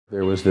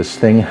There was this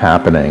thing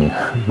happening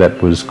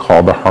that was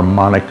called the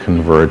harmonic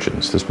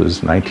convergence. This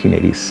was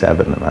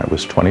 1987 and I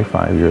was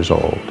 25 years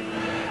old.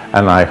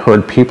 And I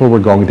heard people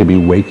were going to be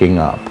waking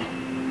up.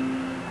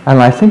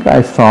 And I think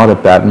I thought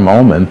at that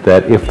moment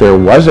that if there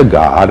was a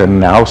God, and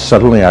now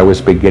suddenly I was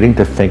beginning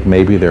to think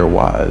maybe there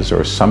was,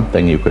 or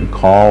something you could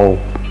call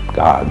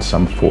God,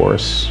 some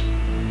force.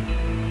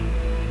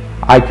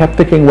 I kept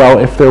thinking, well,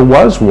 if there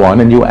was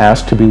one and you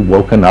asked to be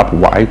woken up,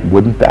 why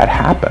wouldn't that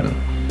happen?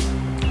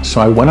 So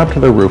I went up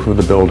to the roof of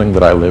the building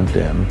that I lived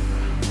in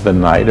the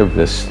night of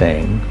this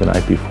thing, the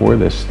night before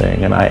this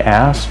thing, and I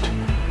asked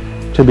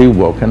to be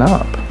woken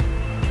up.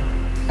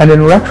 And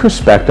in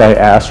retrospect, I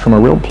asked from a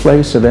real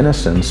place of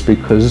innocence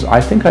because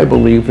I think I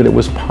believed that it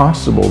was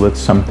possible that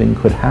something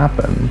could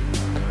happen,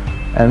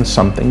 and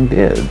something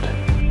did.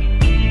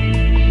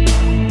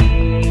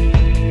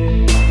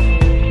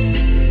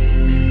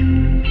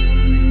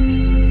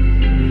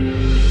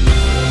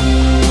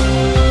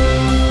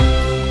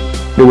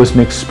 It was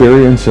an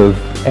experience of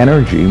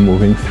energy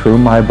moving through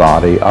my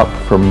body up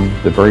from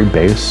the very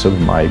base of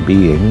my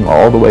being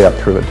all the way up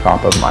through the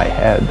top of my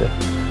head.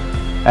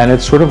 And it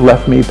sort of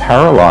left me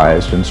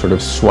paralyzed and sort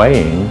of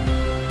swaying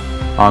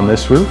on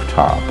this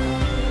rooftop.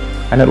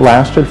 And it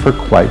lasted for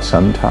quite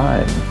some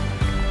time.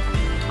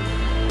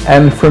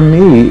 And for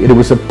me, it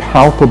was a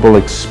palpable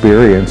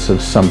experience of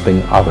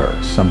something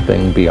other,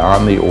 something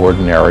beyond the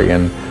ordinary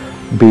and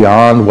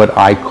beyond what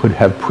I could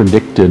have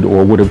predicted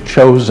or would have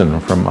chosen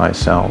from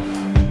myself.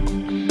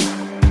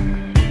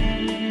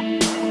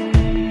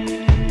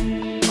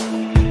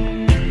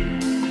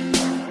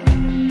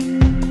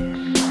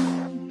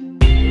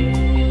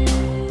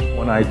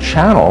 When I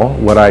channel,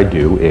 what I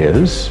do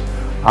is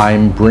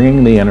I'm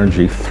bringing the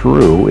energy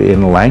through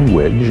in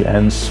language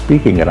and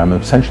speaking it. I'm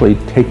essentially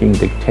taking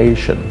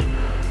dictation.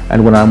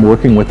 And when I'm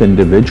working with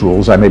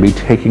individuals, I may be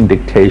taking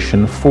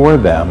dictation for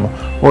them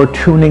or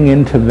tuning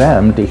into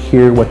them to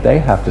hear what they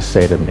have to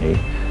say to me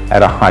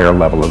at a higher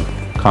level of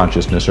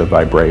consciousness or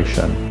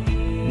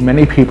vibration.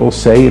 Many people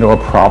say, a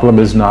problem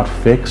is not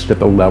fixed at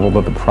the level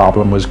that the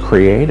problem was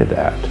created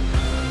at.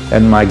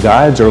 And my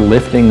guides are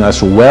lifting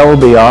us well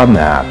beyond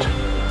that,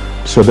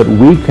 so that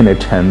we can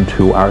attend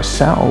to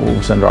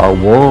ourselves and our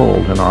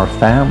world and our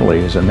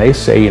families. And they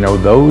say,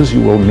 those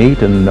you will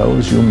meet and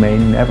those you may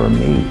never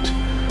meet,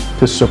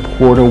 to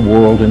support a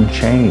world in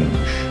change.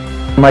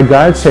 My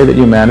guides say that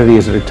humanity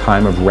is at a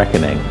time of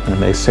reckoning,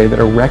 and they say that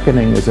a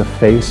reckoning is a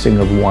facing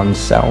of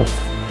oneself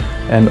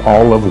and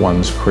all of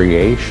one's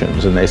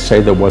creations. And they say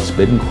that what's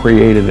been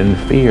created in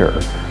fear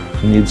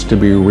needs to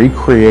be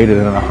recreated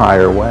in a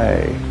higher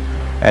way.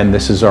 And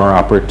this is our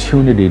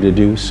opportunity to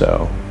do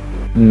so.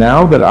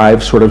 Now that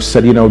I've sort of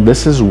said,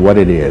 this is what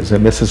it is,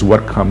 and this is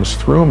what comes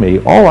through me,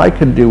 all I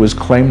can do is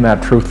claim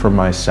that truth for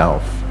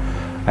myself.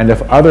 And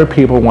if other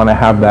people want to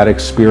have that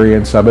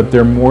experience of it,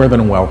 they're more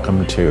than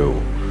welcome to.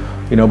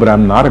 But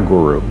I'm not a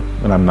guru,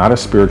 and I'm not a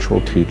spiritual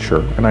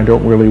teacher, and I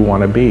don't really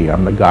want to be.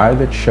 I'm the guy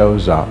that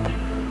shows up,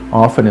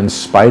 often in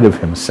spite of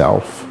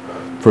himself,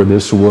 for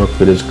this work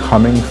that is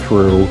coming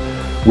through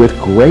with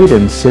great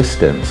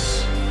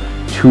insistence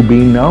to be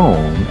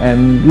known.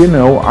 And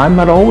I'm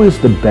not always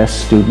the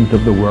best student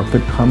of the work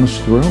that comes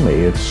through me.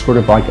 It's sort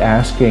of like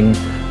asking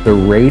the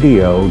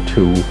radio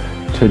to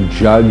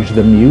judge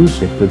the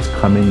music that's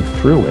coming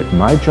through it.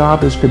 My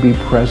job is to be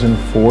present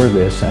for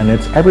this, and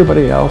it's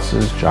everybody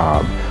else's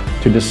job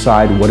to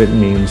decide what it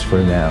means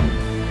for them.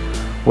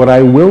 What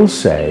I will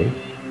say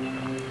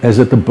is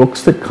that the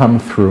books that come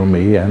through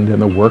me and in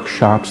the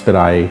workshops that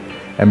I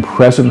am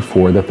present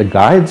for, that the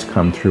guides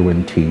come through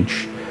and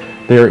teach,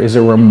 there is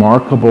a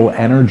remarkable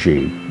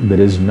energy that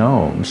is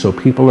known. So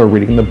people are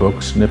reading the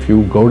books, and if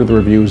you go to the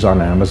reviews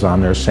on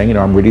Amazon, they're saying,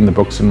 I'm reading the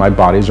books and my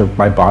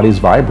body's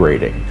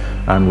vibrating.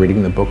 I'm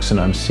reading the books and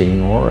I'm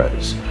seeing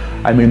auras.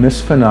 I mean, this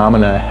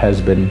phenomena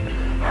has been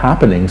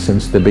happening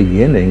since the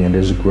beginning and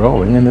is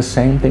growing, and the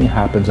same thing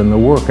happens in the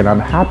work. And I'm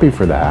happy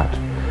for that,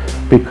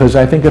 because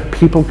I think if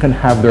people can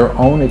have their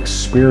own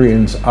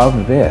experience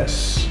of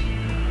this,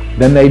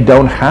 then they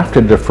don't have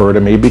to defer to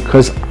me,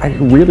 because I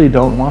really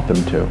don't want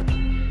them to.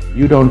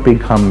 You don't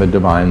become the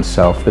divine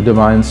self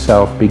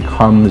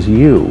becomes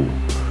you,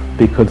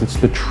 because it's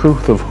the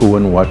truth of who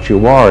and what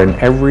you are, and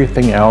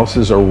everything else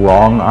is a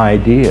wrong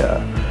idea,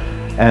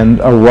 and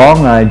a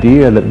wrong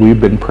idea that we've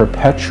been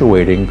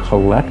perpetuating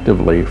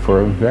collectively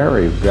for a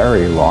very,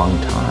 very long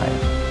time.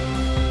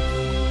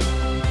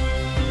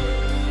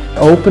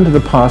 Open to the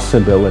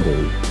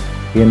possibility,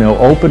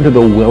 open to the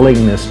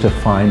willingness to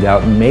find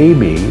out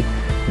maybe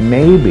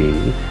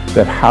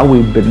that how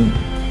we've been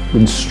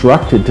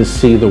instructed to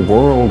see the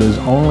world is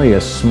only a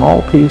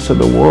small piece of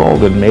the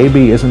world, and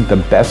maybe isn't the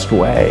best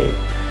way.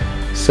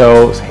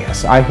 So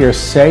yes, I hear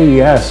say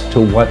yes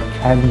to what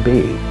can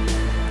be,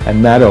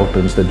 and that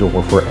opens the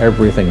door for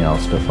everything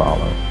else to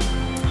follow.